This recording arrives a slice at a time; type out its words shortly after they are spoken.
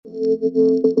Welcome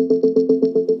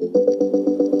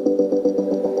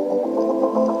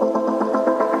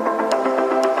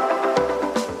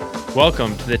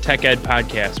to the Tech Ed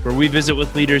Podcast, where we visit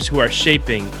with leaders who are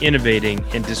shaping, innovating,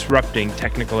 and disrupting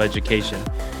technical education.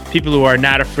 People who are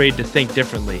not afraid to think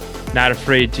differently, not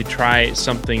afraid to try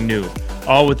something new,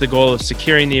 all with the goal of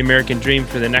securing the American dream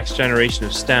for the next generation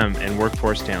of STEM and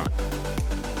workforce talent.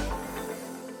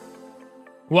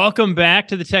 Welcome back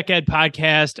to the Tech Ed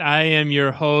Podcast. I am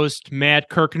your host, Matt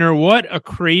Kirkner. What a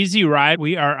crazy ride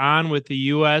we are on with the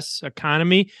U.S.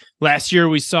 economy. Last year,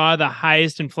 we saw the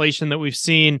highest inflation that we've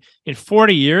seen in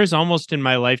 40 years, almost in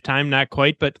my lifetime, not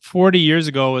quite, but 40 years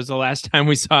ago was the last time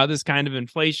we saw this kind of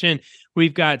inflation.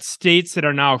 We've got states that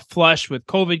are now flush with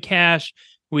COVID cash.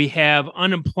 We have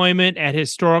unemployment at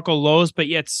historical lows, but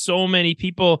yet so many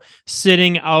people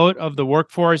sitting out of the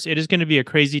workforce. It is going to be a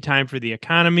crazy time for the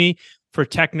economy, for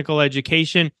technical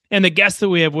education. And the guest that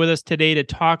we have with us today to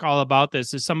talk all about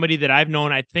this is somebody that I've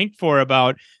known, I think, for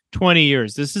about 20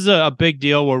 years. This is a big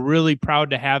deal. We're really proud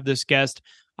to have this guest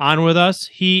on with us.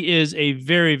 He is a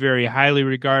very, very highly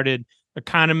regarded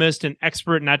economist and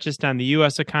expert, not just on the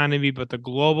U.S. economy, but the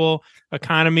global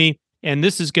economy. And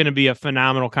this is going to be a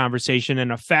phenomenal conversation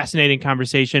and a fascinating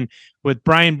conversation with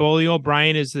Brian Beaulieu.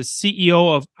 Brian is the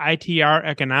CEO of ITR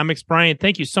Economics. Brian,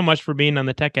 thank you so much for being on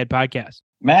the Tech Ed Podcast.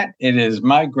 Matt, it is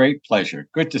my great pleasure.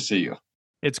 Good to see you.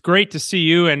 It's great to see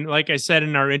you. And like I said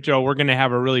in our intro, we're going to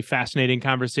have a really fascinating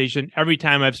conversation. Every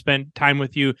time I've spent time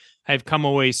with you, I've come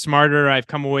away smarter. I've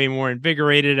come away more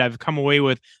invigorated. I've come away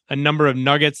with a number of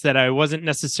nuggets that I wasn't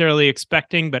necessarily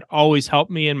expecting, but always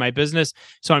helped me in my business.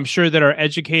 So I'm sure that our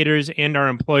educators and our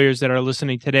employers that are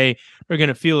listening today are going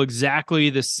to feel exactly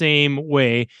the same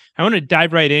way. I want to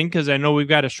dive right in because I know we've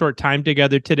got a short time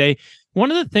together today. One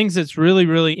of the things that's really,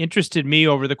 really interested me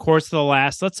over the course of the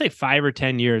last, let's say 5 or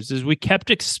 10 years, is we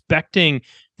kept expecting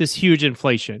this huge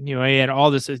inflation. You know, we had all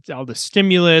the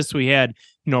stimulus, we had,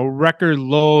 record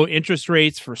low interest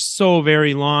rates for so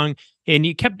very long. And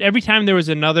you kept, every time there was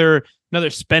another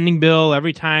spending bill,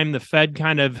 every time the Fed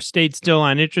kind of stayed still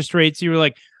on interest rates, you were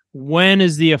like, when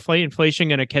is the inflation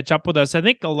going to catch up with us? I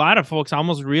think a lot of folks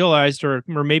almost realized or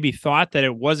maybe thought that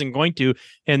it wasn't going to.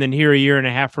 And then here a year and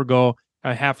a half ago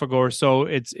or so,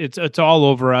 it's all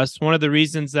over us. One of the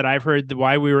reasons that I've heard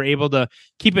why we were able to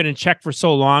keep it in check for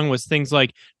so long was things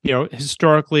like,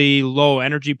 historically low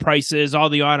energy prices, all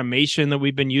the automation that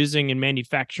we've been using in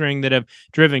manufacturing that have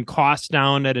driven costs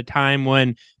down at a time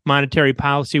when monetary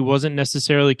policy wasn't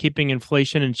necessarily keeping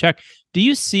inflation in check. Do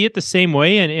you see it the same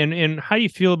way? And how do you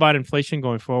feel about inflation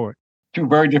going forward? Two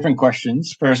very different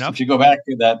questions. First, if you go back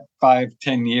to that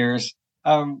 5-10 years,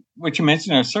 what you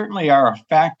mentioned, there certainly are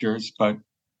factors, but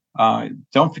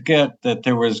don't forget that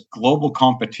there was global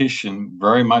competition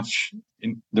very much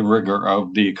in the rigor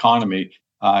of the economy.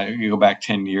 You go back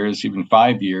 10 years, even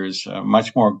 5 years,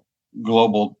 much more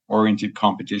global-oriented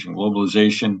competition.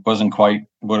 Globalization wasn't quite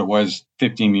what it was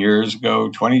 15 years ago,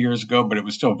 20 years ago, but it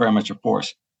was still very much a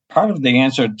force. Part of the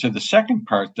answer to the second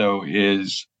part, though,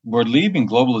 is we're leaving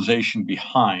globalization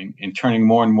behind and turning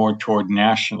more and more toward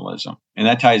nationalism. And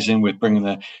that ties in with bringing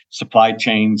the supply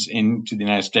chains into the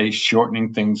United States,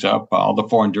 shortening things up, all the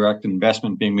foreign direct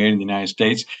investment being made in the United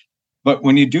States. But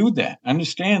when you do that,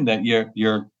 understand that you're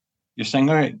saying,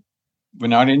 all right, we're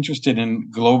not interested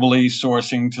in globally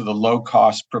sourcing to the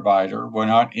low-cost provider. We're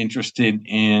not interested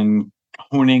in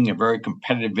honing a very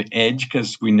competitive edge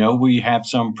because we know we have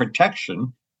some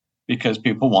protection because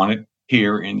people want it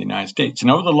here in the United States.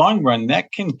 And over the long run,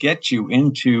 that can get you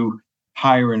into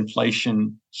higher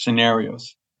inflation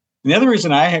scenarios. And the other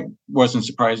reason I wasn't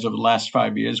surprised over the last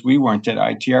 5 years we weren't at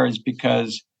ITR is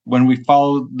because when we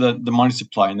follow the money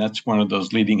supply, and that's one of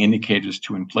those leading indicators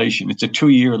to inflation, it's a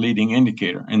 2-year leading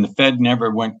indicator. And the Fed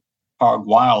never went hog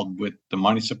wild with the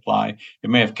money supply. It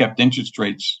may have kept interest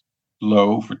rates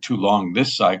low for too long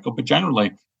this cycle, but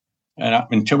generally, and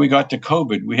until we got to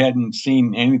COVID, we hadn't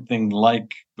seen anything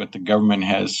like what the government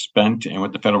has spent and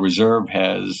what the Federal Reserve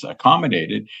has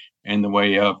accommodated in the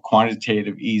way of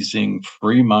quantitative easing,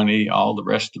 free money, all the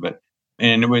rest of it.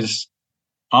 And it was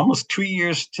almost 2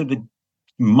 years to the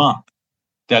month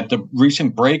that the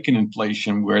recent break in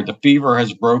inflation, where the fever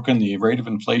has broken, the rate of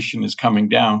inflation is coming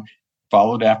down,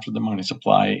 followed after the money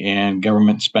supply and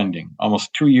government spending.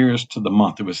 Almost 2 years to the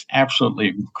month. It was absolutely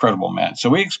incredible, Matt. So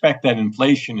we expect that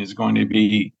inflation is going to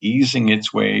be easing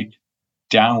its way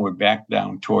downward, back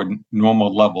down toward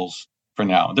normal levels for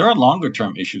now. There are longer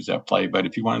term issues at play, but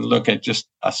if you want to look at just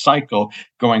a cycle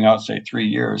going out, say 3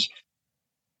 years,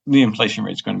 the inflation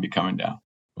rate is going to be coming down.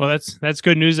 Well, that's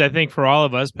good news, I think, for all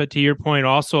of us. But to your point,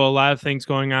 also a lot of things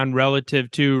going on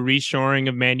relative to reshoring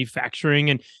of manufacturing.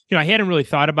 And I hadn't really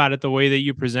thought about it the way that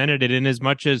you presented it. In as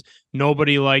much as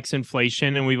nobody likes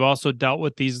inflation, and we've also dealt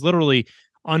with these literally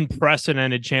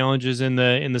unprecedented challenges in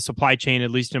the supply chain,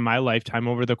 at least in my lifetime,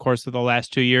 over the course of the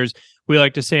last 2 years. We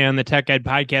like to say on the Tech Ed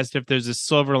podcast, if there's a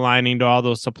silver lining to all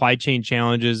those supply chain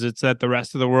challenges, it's that the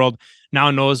rest of the world now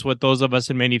knows what those of us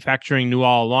in manufacturing knew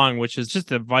all along, which is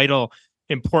just a vital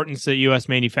importance that U.S.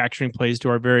 manufacturing plays to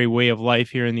our very way of life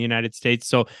here in the United States.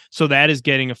 So that is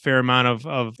getting a fair amount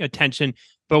of attention.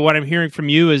 But what I'm hearing from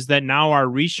you is that now our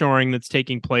reshoring that's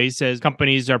taking place, as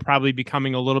companies are probably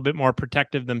becoming a little bit more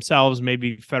protective themselves,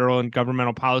 maybe federal and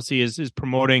governmental policy is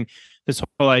promoting this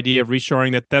whole idea of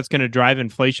reshoring, that's going to drive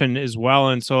inflation as well.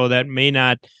 And so that may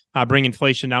not bring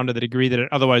inflation down to the degree that it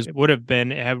otherwise would have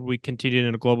been had we continued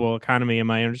in a global economy.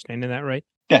 Am I understanding that right?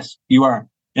 Yes, you are.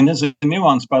 And there's a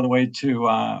nuance, by the way, too,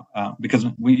 because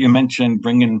you mentioned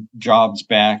bringing jobs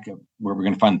back, where we're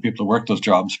going to find the people to work those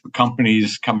jobs, but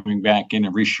companies coming back in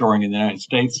and reshoring in the United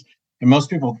States. And most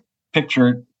people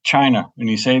picture China when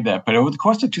you say that. But over the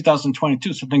course of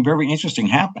 2022, something very interesting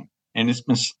happened, and it's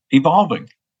been evolving.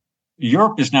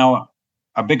 Europe is now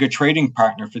a bigger trading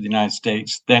partner for the United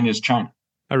States than is China.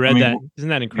 I read that. Isn't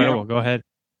that incredible? Go ahead.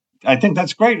 I think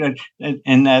that's great,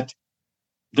 in that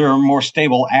they're a more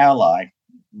stable ally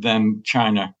than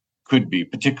China could be,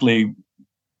 particularly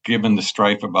given the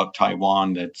strife about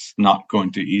Taiwan that's not going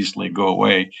to easily go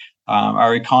away.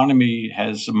 Our economy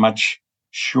has much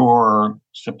surer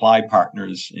supply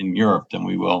partners in Europe than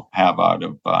we will have out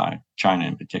of China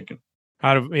in particular.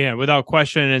 Without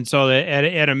question. And so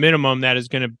at a minimum, that is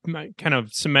going to kind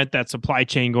of cement that supply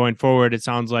chain going forward, it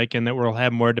sounds like, and that we'll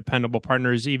have more dependable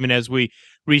partners, even as we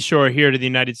reshore here to the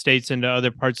United States and to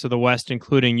other parts of the West,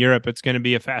 including Europe. It's going to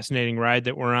be a fascinating ride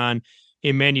that we're on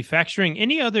in manufacturing.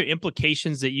 Any other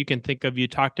implications that you can think of? You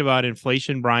talked about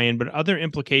inflation, Brian, but other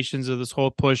implications of this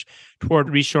whole push toward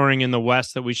reshoring in the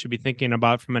West that we should be thinking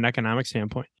about from an economic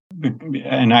standpoint?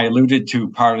 And I alluded to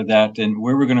part of that, and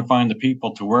where we're going to find the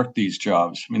people to work these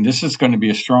jobs. I mean, this is going to be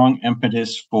a strong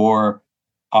impetus for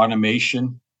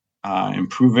automation,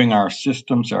 improving our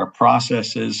systems, our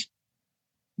processes.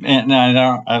 And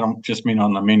I don't just mean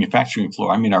on the manufacturing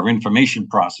floor. I mean our information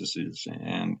processes,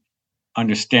 and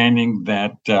understanding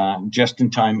that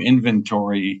just-in-time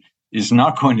inventory is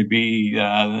not going to be,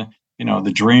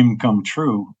 the dream come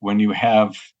true when you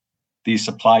have these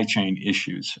supply chain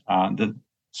issues.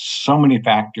 So many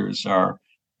factors are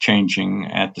changing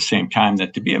at the same time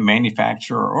that to be a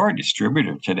manufacturer or a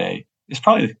distributor today is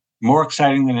probably more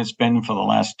exciting than it's been for the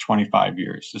last 25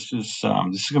 years. This is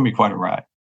going to be quite a ride.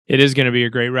 It is going to be a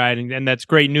great ride. And that's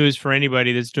great news for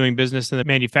anybody that's doing business in the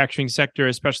manufacturing sector,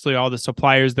 especially all the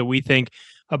suppliers that we think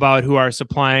about who are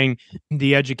supplying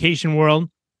the education world.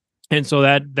 And so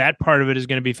that part of it is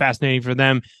going to be fascinating for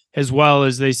them, as well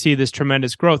as they see this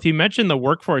tremendous growth. You mentioned the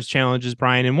workforce challenges,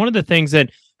 Brian, and one of the things that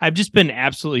I've just been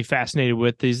absolutely fascinated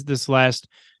with this last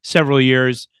several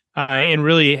years, and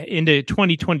really into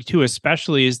 2022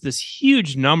 especially, is this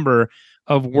huge number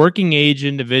of working age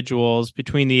individuals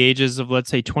between the ages of, let's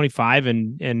say, 25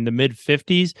 and the mid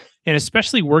 50s, and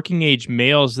especially working age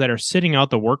males that are sitting out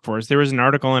the workforce. There was an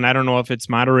article, and I don't know if it's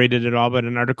moderated at all, but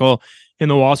an article in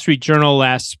the Wall Street Journal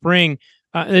last spring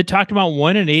that talked about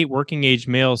 1 in 8 working age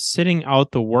males sitting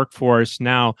out the workforce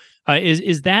now.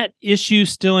 Is that issue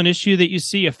still an issue that you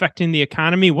see affecting the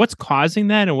economy? What's causing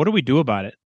that, and what do we do about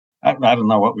it? I don't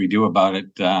know what we do about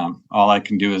it. All I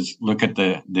can do is look at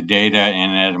the data,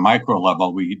 and at a micro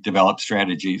level, we develop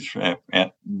strategies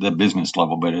at the business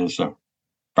level. But if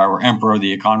I were emperor of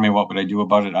the economy, what would I do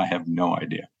about it? I have no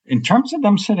idea. In terms of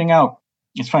them sitting out,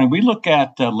 it's funny. We look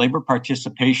at labor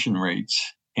participation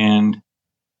rates, and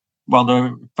while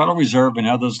the Federal Reserve and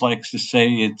others likes to say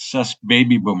it's us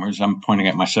baby boomers, I'm pointing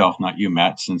at myself, not you,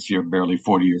 Matt, since you're barely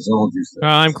 40 years old.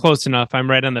 I'm close enough. I'm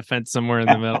right on the fence somewhere in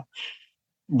the middle.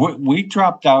 We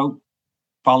dropped out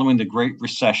following the Great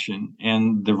Recession,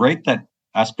 and the rate that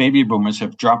us baby boomers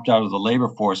have dropped out of the labor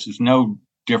force is no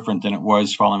different than it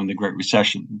was following the Great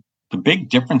Recession. The big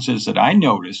differences that I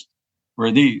noticed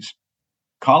were these: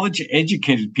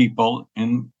 college-educated people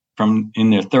in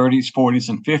their 30s, 40s,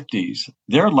 and 50s,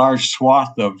 they're a large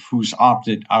swath of who's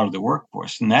opted out of the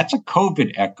workforce. And that's a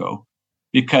COVID echo,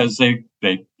 because they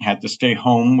had to stay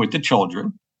home with the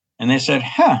children, and they said,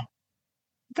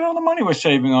 look at all the money we're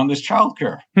saving on this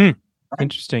childcare. Right?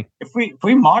 Interesting. If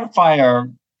we modify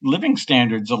our living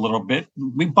standards a little bit,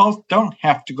 we both don't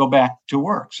have to go back to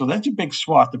work. So that's a big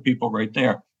swath of people right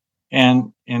there.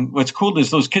 And what's cool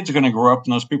is those kids are going to grow up,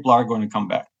 and those people are going to come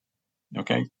back.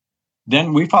 Okay.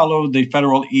 Then we follow the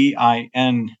federal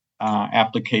EIN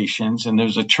applications, and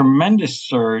there's a tremendous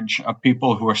surge of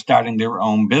people who are starting their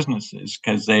own businesses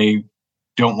because they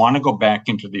don't want to go back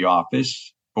into the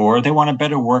office, or they want a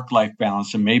better work-life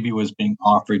balance and maybe was being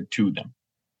offered to them.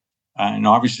 And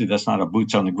obviously, that's not a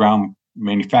boots on the ground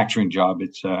manufacturing job.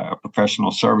 It's a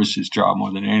professional services job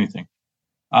more than anything.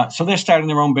 So they're starting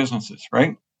their own businesses,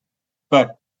 right?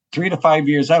 But 3 to 5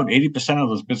 years out, 80% of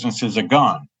those businesses are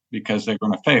gone because they're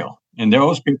going to fail. And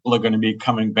those people are going to be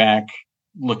coming back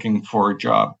looking for a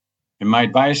job. And my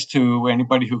advice to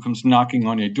anybody who comes knocking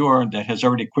on your door that has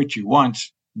already quit you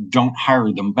once, don't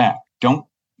hire them back. Don't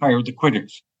hire the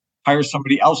quitters. Hire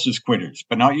somebody else's quitters,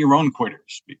 but not your own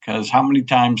quitters. Because how many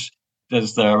times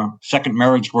does the second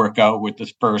marriage work out with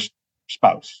the first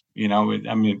spouse?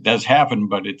 It does happen,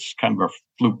 but it's kind of a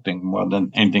fluke thing more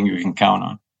than anything you can count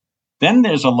on. Then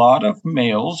there's a lot of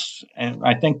males, and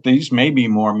I think these may be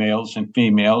more males than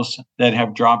females, that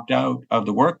have dropped out of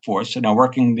the workforce and are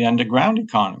working in the underground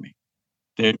economy.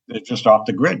 They're just off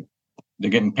the grid. They're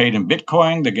getting paid in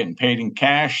Bitcoin. They're getting paid in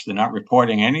cash. They're not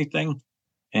reporting anything.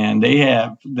 And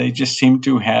they just seem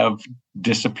to have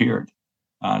disappeared.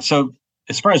 So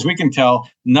as far as we can tell,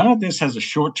 none of this has a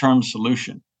short-term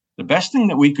solution. The best thing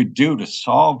that we could do to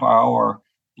solve our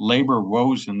labor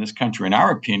woes in this country, in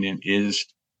our opinion, is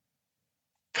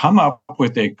come up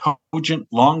with a cogent,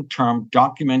 long-term,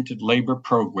 documented labor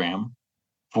program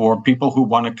for people who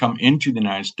want to come into the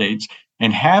United States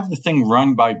and have the thing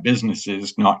run by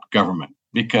businesses, not government.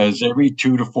 Because every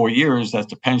 2 to 4 years, that's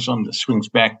the pendulum that swings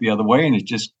back the other way, and it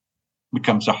just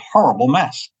becomes a horrible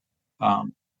mess.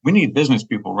 We need business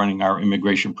people running our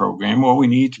immigration program, or we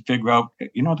need to figure out,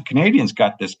 the Canadians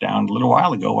got this down a little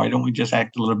while ago. Why don't we just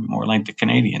act a little bit more like the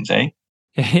Canadians, eh?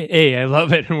 Hey, I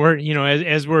love it. And we're,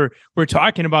 as we're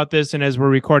talking about this, and as we're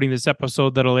recording this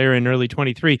episode that'll air in early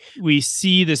 23, we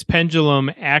see this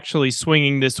pendulum actually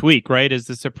swinging this week, right? As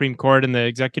the Supreme Court and the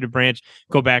executive branch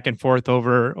go back and forth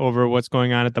over what's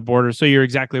going on at the border. So you're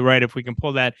exactly right. If we can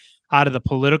pull that out of the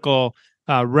political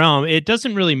realm, it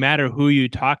doesn't really matter who you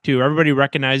talk to. Everybody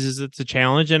recognizes it's a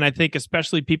challenge. And I think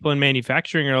especially people in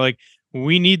manufacturing are like,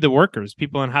 we need the workers.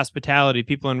 People in hospitality,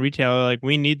 people in retail are like,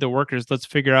 we need the workers. Let's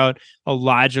figure out a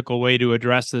logical way to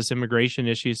address this immigration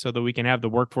issue so that we can have the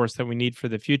workforce that we need for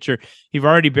the future. You've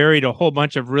already buried a whole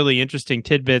bunch of really interesting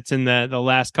tidbits in the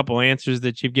last couple answers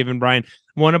that you've given, Brian.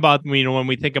 One about, when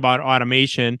we think about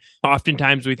automation,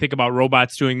 oftentimes we think about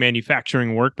robots doing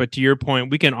manufacturing work, but to your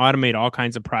point, we can automate all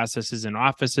kinds of processes in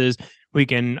offices. We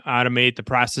can automate the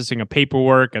processing of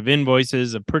paperwork, of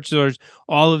invoices, of purchase orders,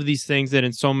 all of these things that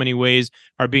in so many ways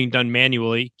are being done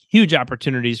manually. Huge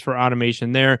opportunities for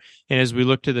automation there. And as we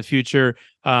look to the future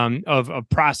of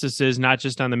processes, not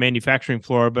just on the manufacturing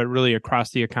floor, but really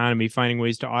across the economy, finding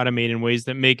ways to automate in ways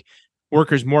that make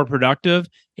workers more productive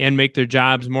and make their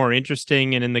jobs more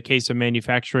interesting. And in the case of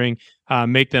manufacturing,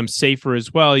 make them safer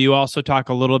as well. You also talk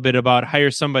a little bit about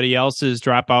hire somebody else's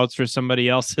dropouts or somebody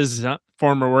else's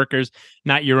former workers,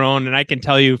 not your own. And I can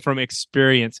tell you from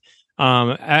experience,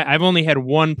 I've only had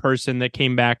one person that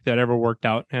came back that ever worked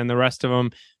out, and the rest of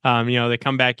them, they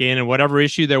come back in, and whatever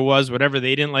issue there was, whatever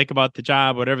they didn't like about the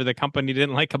job, whatever the company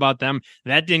didn't like about them,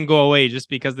 that didn't go away just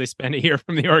because they spent a year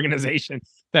from the organization.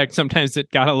 In fact, sometimes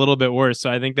it got a little bit worse. So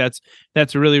I think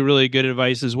that's really, really good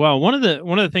advice as well. One of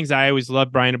the things I always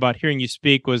loved, Brian, about hearing you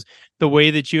speak was the way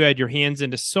that you had your hands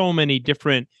into so many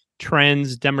different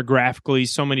trends demographically,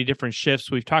 so many different shifts.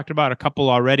 We've talked about a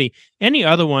couple already. Any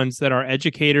other ones that our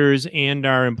educators and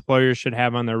our employers should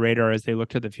have on their radar as they look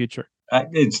to the future?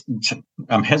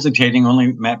 I'm hesitating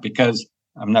only, Matt, because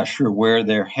I'm not sure where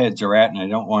their heads are at, and I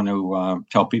don't want to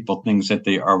tell people things that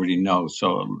they already know.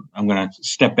 So I'm going to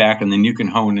step back, and then you can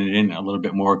hone it in a little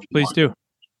bit more. Please do.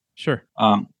 Sure.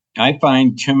 I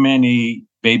find too many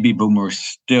baby boomers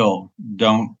still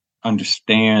don't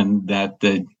understand that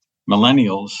the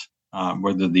millennials,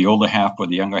 whether the older half or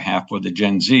the younger half or the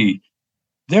Gen Z,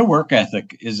 their work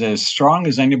ethic is as strong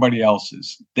as anybody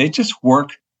else's. They just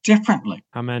work differently.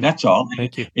 Amen. That's all.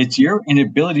 Thank you. It's your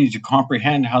inability to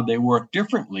comprehend how they work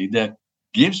differently that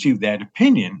gives you that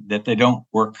opinion that they don't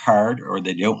work hard or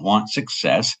they don't want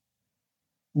success.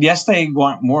 Yes, they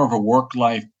want more of a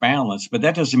work-life balance, but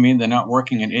that doesn't mean they're not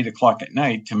working at 8 o'clock at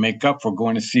night to make up for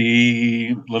going to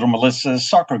see little Melissa's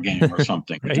soccer game or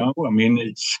something. Right. I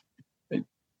mean,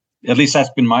 at least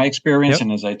that's been my experience. Yep.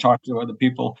 And as I talk to other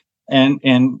people, and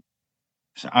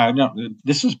I don't,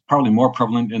 this is probably more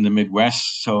prevalent in the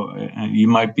Midwest, so you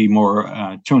might be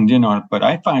more tuned in on it. But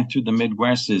I find through the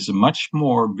Midwest is a much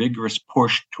more vigorous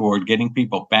push toward getting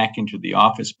people back into the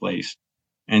office place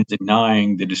and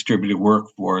denying the distributed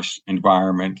workforce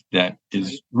environment that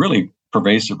is really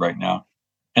pervasive right now.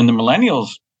 And the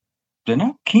millennials, they're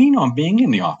not keen on being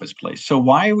in the office place. So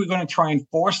why are we going to try and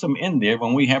force them in there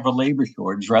when we have a labor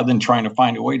shortage rather than trying to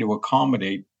find a way to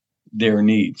accommodate their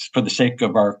needs for the sake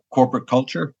of our corporate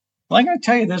culture? Well, I got to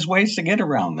tell you, there's ways to get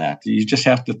around that. You just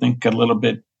have to think a little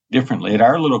bit differently. At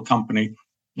our little company,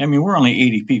 I mean, we're only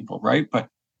 80 people, right? But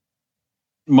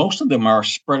most of them are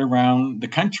spread around the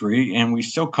country, and we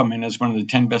still come in as one of the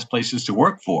 10 best places to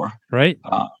work for. Right.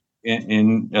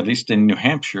 In at least in New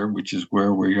Hampshire, which is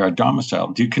where we are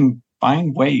domiciled. You can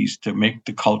find ways to make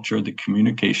the culture, the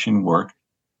communication work.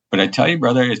 But I tell you,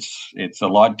 brother, it's a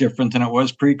lot different than it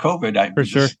was pre-COVID. For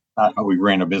sure. Not how we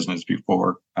ran a business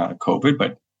before COVID,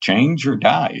 but change or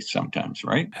die sometimes,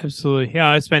 right? Absolutely.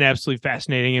 Yeah, it's been absolutely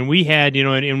fascinating. And we had,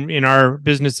 in our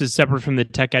businesses separate from the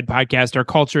Tech Ed podcast, our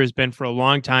culture has been for a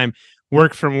long time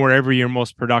work from wherever you're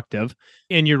most productive.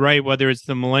 And you're right, whether it's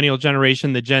the millennial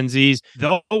generation, the Gen Zs,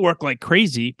 they'll work like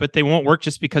crazy, but they won't work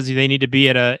just because they need to be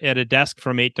at a desk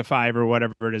from 8 to 5 or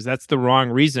whatever it is. That's the wrong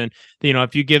reason.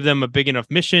 If you give them a big enough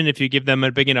mission, if you give them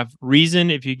a big enough reason,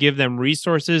 if you give them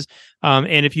resources,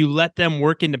 and if you let them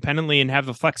work independently and have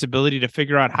the flexibility to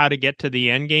figure out how to get to the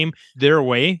end game their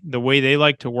way, the way they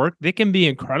like to work, they can be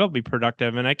incredibly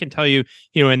productive. And I can tell you,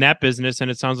 in that business, and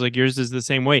it sounds like yours is the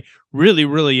same way, really,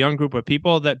 really young group of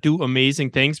people that do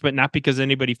amazing things, but not because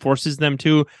anybody forces them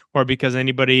to, or because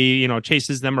anybody,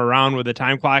 chases them around with a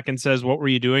time clock and says, what were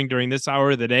you doing during this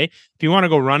hour of the day? If you want to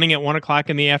go running at 1 o'clock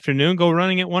in the afternoon, go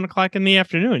running at 1 o'clock in the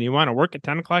afternoon. You want to work at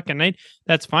 10 o'clock at night,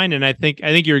 that's fine. And I think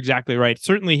you're exactly right.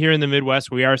 Certainly here in the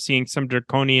Midwest, we are seeing some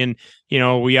draconian,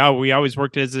 we always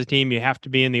worked as a team. You have to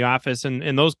be in the office,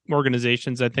 and those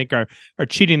organizations, I think, are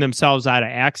cheating themselves out of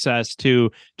access to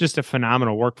just a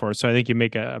phenomenal workforce. So I think you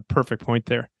make a perfect point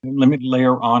there. Let me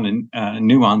layer on a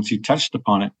nuance. You touched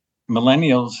upon it.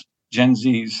 Millennials, Gen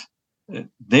Zs,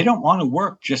 they don't want to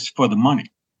work just for the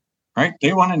money, right?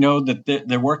 They want to know that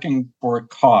they're working for a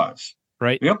cause.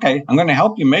 Right. Okay, I'm going to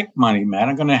help you make money, man.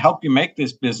 I'm going to help you make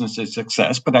this business a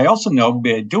success. But I also know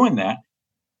by doing that,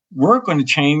 we're going to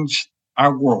change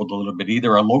our world a little bit,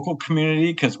 either a local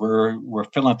community because we're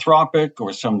philanthropic,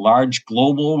 or some large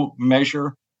global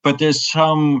measure. But there's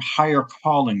some higher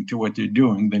calling to what they're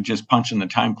doing than just punching the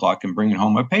time clock and bringing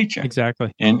home a paycheck.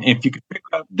 Exactly. And if you can figure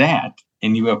out that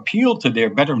and you appeal to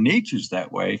their better natures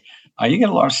that way, you get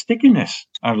a lot of stickiness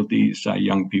out of these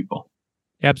young people.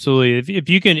 Absolutely.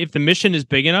 If the mission is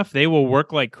big enough, they will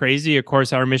work like crazy. Of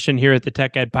course, our mission here at the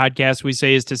Tech Ed podcast, we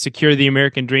say, is to secure the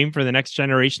American dream for the next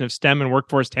generation of STEM and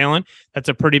workforce talent. That's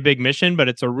a pretty big mission, but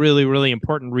it's a really, really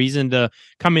important reason to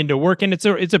come into work. And it's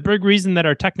a big reason that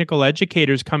our technical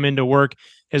educators come into work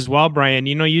as well, Brian.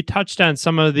 You touched on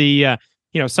some of the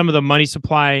some of the money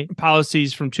supply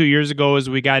policies from 2 years ago as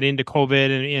we got into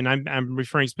COVID. And I'm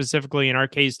referring specifically in our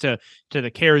case to the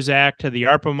CARES Act, to the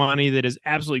ARPA money that is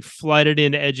absolutely flooded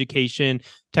into education.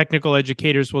 Technical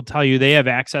educators will tell you they have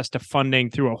access to funding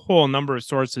through a whole number of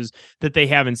sources that they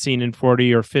haven't seen in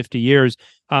 40 or 50 years.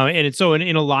 And it's so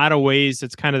in a lot of ways,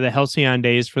 it's kind of the halcyon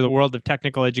days for the world of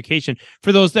technical education.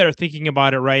 For those that are thinking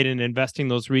about it right and investing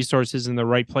those resources in the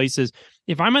right places,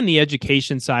 if I'm on the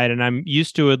education side and I'm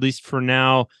used to, at least for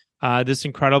now, this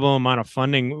incredible amount of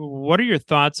funding, what are your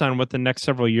thoughts on what the next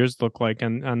several years look like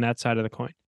on that side of the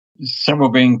coin? Several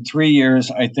being 3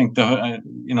 years, I think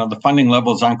the funding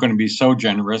levels aren't going to be so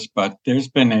generous, but there's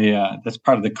been that's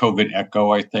part of the COVID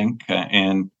echo, I think,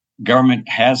 and government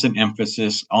has an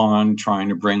emphasis on trying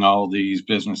to bring all these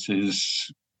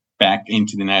businesses back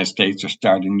into the United States or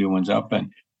starting new ones up.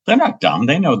 And they're not dumb.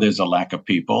 They know there's a lack of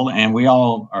people, and we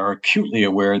all are acutely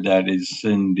aware that is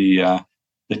in the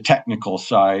technical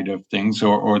side of things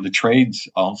or the trades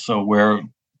also, where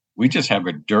we just have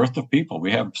a dearth of people.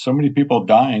 We have so many people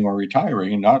dying or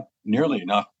retiring and not nearly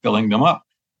enough filling them up.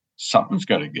 Something's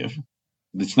got to give.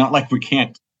 It's not like we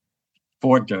can't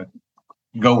afford to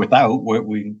go without.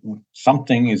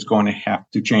 Something is going to have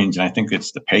to change. And I think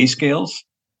it's the pay scales,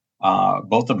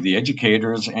 both of the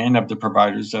educators and of the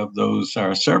providers of those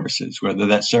services, whether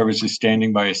that service is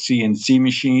standing by a CNC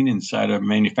machine inside a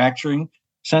manufacturing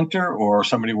center, or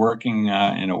somebody working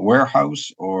in a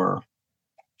warehouse, or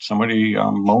somebody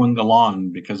mowing the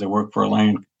lawn because they work for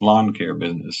a lawn care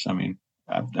business. I mean,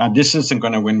 this isn't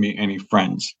going to win me any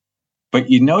friends. But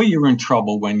you're in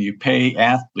trouble when you pay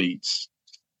athletes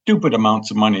stupid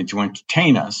amounts of money to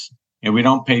entertain us, and we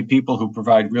don't pay people who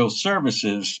provide real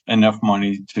services enough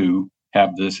money to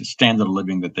have this standard of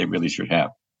living that they really should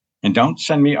have. And don't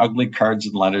send me ugly cards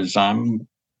and letters. I'm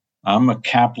a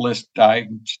capitalist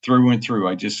through and through.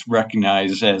 I just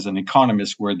recognize as an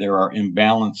economist where there are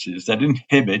imbalances that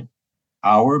inhibit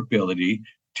our ability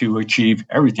to achieve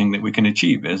everything that we can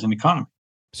achieve as an economy.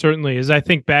 Certainly. As I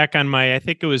think back on I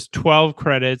think it was 12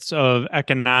 credits of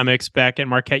economics back at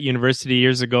Marquette University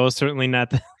years ago. Certainly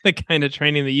not the kind of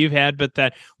training that you've had, but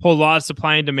that whole law of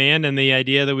supply and demand and the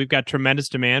idea that we've got tremendous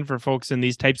demand for folks in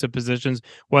these types of positions,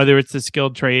 whether it's the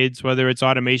skilled trades, whether it's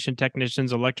automation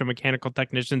technicians, electromechanical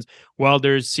technicians,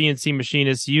 welders, CNC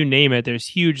machinists, you name it. There's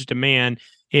huge demand.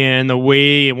 And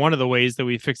one of the ways that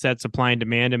we fix that supply and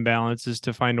demand imbalance is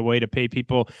to find a way to pay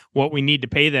people what we need to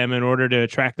pay them in order to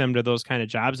attract them to those kind of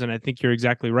jobs. And I think you're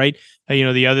exactly right.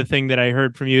 The other thing that I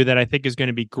heard from you that I think is going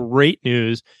to be great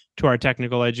news to our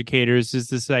technical educators is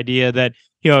this idea that,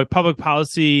 public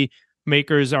policy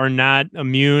makers are not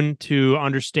immune to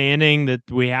understanding that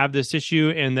we have this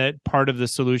issue and that part of the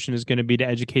solution is going to be to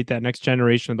educate that next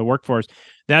generation of the workforce.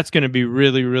 That's going to be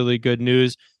really, really good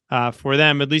news for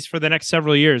them, at least for the next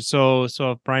several years. So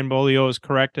if Brian Beaulieu is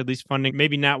correct, at least funding,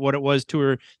 maybe not what it was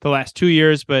the last 2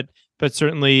 years, but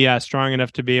certainly strong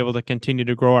enough to be able to continue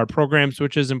to grow our programs,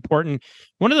 which is important.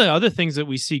 One of the other things that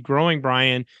we see growing,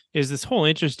 Brian, is this whole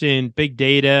interest in big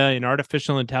data and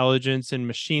artificial intelligence and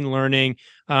machine learning.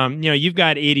 You've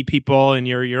got 80 people and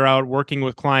you're out working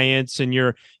with clients and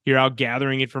you're out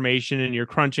gathering information and you're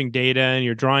crunching data and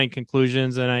you're drawing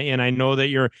conclusions. And I know that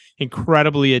you're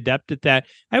incredibly adept at that.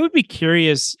 I would be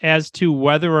curious as to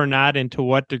whether or not and to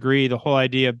what degree the whole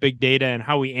idea of big data and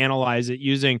how we analyze it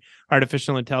using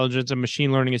artificial intelligence and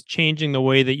machine learning is changing the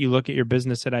way that you look at your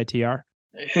business at ITR.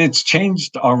 It's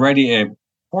changed already a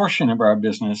portion of our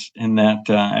business in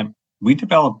that we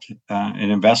developed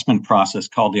an investment process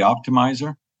called the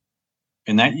optimizer,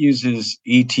 and that uses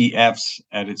ETFs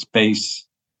at its base.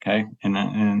 Okay. And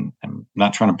I'm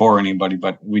not trying to bore anybody,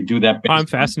 but we do that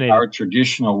based on our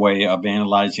traditional way of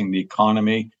analyzing the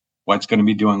economy, what's going to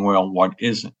be doing well, what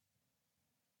isn't.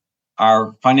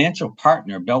 Our financial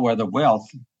partner, Bellwether Wealth,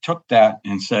 took that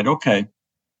and said, okay,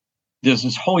 there's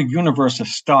this whole universe of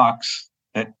stocks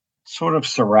that sort of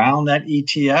surround that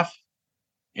ETF.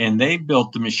 And they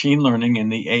built the machine learning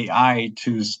and the AI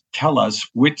to tell us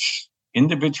which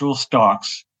individual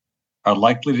stocks are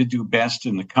likely to do best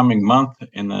in the coming month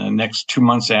and the next 2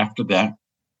 months after that,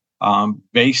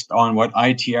 based on what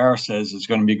ITR says is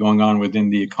going to be going on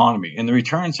within the economy. And the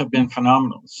returns have been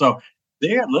phenomenal. So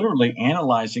they are literally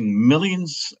analyzing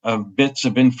millions of bits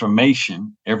of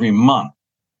information every month,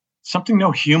 something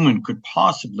no human could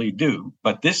possibly do.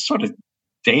 But this sort of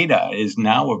data is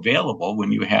now available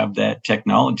when you have that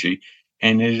technology.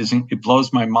 And it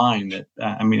blows my mind that,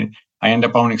 I end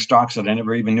up owning stocks that I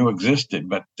never even knew existed,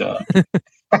 but, Yeah,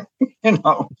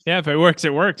 if it works,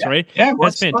 it works, right? Yeah,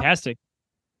 that's fantastic.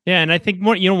 Yeah. And I think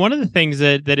one of the things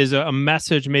that is a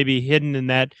message maybe hidden in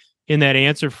that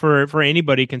answer for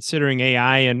anybody considering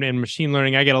AI and machine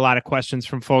learning, I get a lot of questions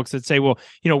from folks that say, well,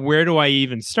 where do I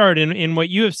even start? And what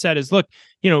you have said is, look,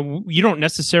 you don't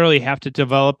necessarily have to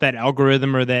develop that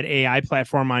algorithm or that AI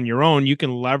platform on your own. You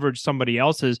can leverage somebody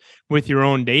else's with your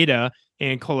own data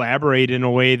and collaborate in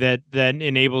a way that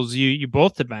enables you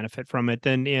both to benefit from it.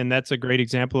 And that's a great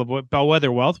example of what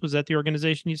Bellwether Wealth, was that the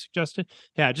organization you suggested?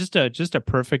 Yeah, just a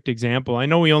perfect example. I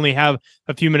know we only have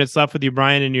a few minutes left with you,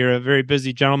 Brian, and you're a very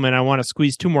busy gentleman. I want to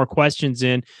squeeze 2 more questions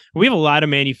in. We have a lot of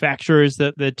manufacturers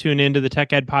that tune into the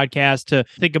Tech Ed podcast to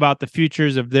think about the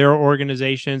futures of their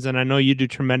organizations. And I know you do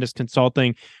tremendous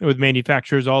consulting with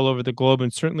manufacturers all over the globe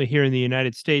and certainly here in the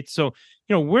United States. So,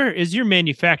 where is your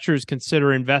manufacturers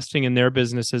consider investing in their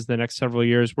businesses the next several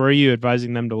years? Where are you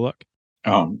advising them to look?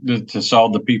 To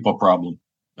solve the people problem.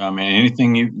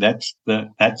 Anything that's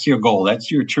your goal. That's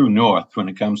your true north when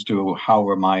it comes to how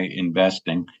am I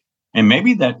investing. And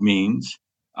maybe that means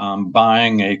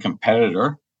buying a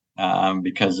competitor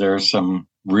because there's some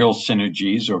real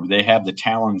synergies, or they have the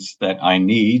talents that I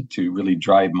need to really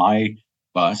drive my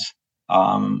bus.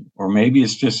 Or maybe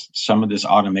it's just some of this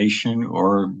automation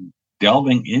or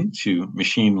delving into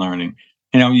machine learning.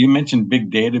 You mentioned big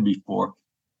data before,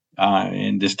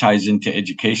 and this ties into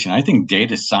education. I think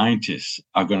data scientists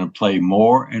are going to play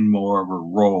more and more of a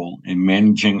role in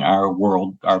managing our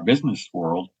world, our business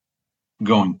world,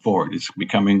 going forward. It's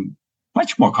becoming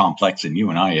much more complex than you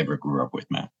and I ever grew up with,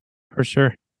 Matt. For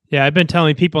sure. Yeah, I've been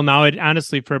telling people now,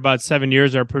 honestly, for about 7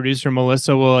 years, our producer,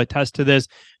 Melissa, will attest to this,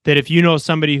 that if you know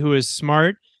somebody who is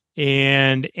smart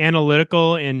and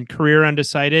analytical and career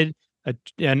undecided,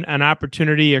 an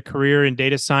opportunity, a career in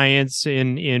data science,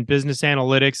 in business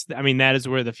analytics, that is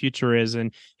where the future is.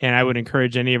 And I would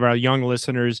encourage any of our young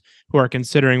listeners who are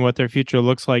considering what their future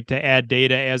looks like to add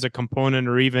data as a component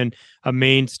or even a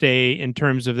mainstay in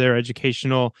terms of their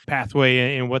educational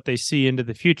pathway and what they see into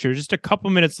the future. Just a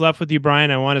couple minutes left with you, Brian.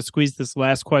 I want to squeeze this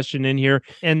last question in here.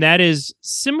 And that is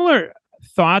similar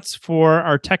thoughts for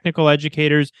our technical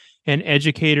educators and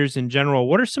educators in general,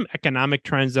 what are some economic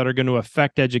trends that are going to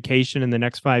affect education in the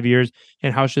next 5 years,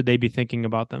 and how should they be thinking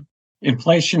about them?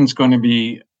 Inflation's going to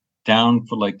be down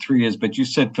for like 3 years, but you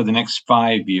said for the next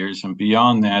 5 years, and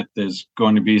beyond that, there's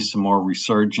going to be some more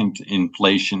resurgent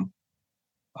inflation.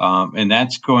 And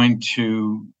that's going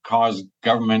to cause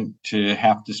government to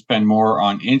have to spend more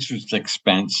on interest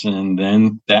expense. And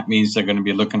then that means they're going to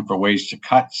be looking for ways to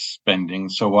cut spending.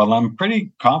 So while I'm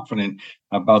pretty confident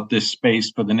about this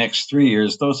space for the next 3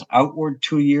 years, those outward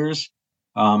 2 years,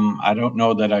 I don't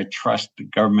know that I trust the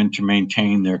government to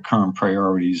maintain their current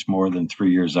priorities more than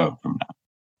 3 years out from now.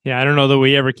 Yeah, I don't know that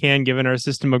we ever can, given our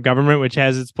system of government, which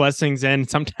has its blessings and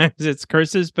sometimes its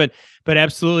curses, but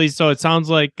absolutely. So it sounds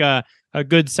like a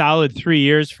good solid 3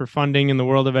 years for funding in the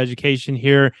world of education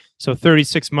here. So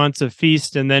 36 months of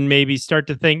feast, and then maybe start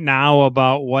to think now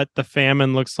about what the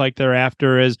famine looks like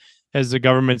thereafter as the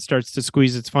government starts to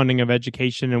squeeze its funding of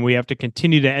education, and we have to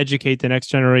continue to educate the next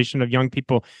generation of young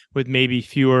people with maybe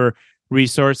fewer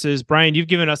resources. Brian, you've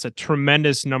given us a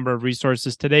tremendous number of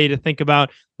resources today to think about.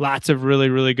 Lots of really,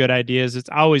 really good ideas. It's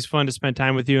always fun to spend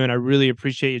time with you, and I really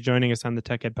appreciate you joining us on the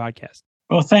Tech Ed Podcast.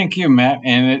 Well, thank you, Matt.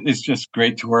 And it's just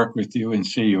great to work with you and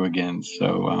see you again.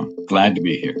 So glad to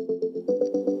be here.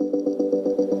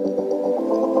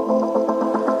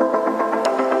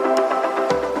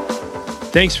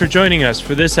 Thanks for joining us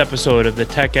for this episode of the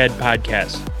Tech Ed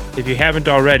Podcast. If you haven't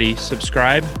already,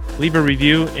 subscribe, leave a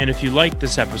review, and if you liked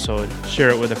this episode, share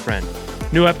it with a friend.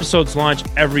 New episodes launch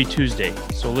every Tuesday,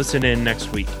 so listen in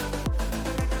next week.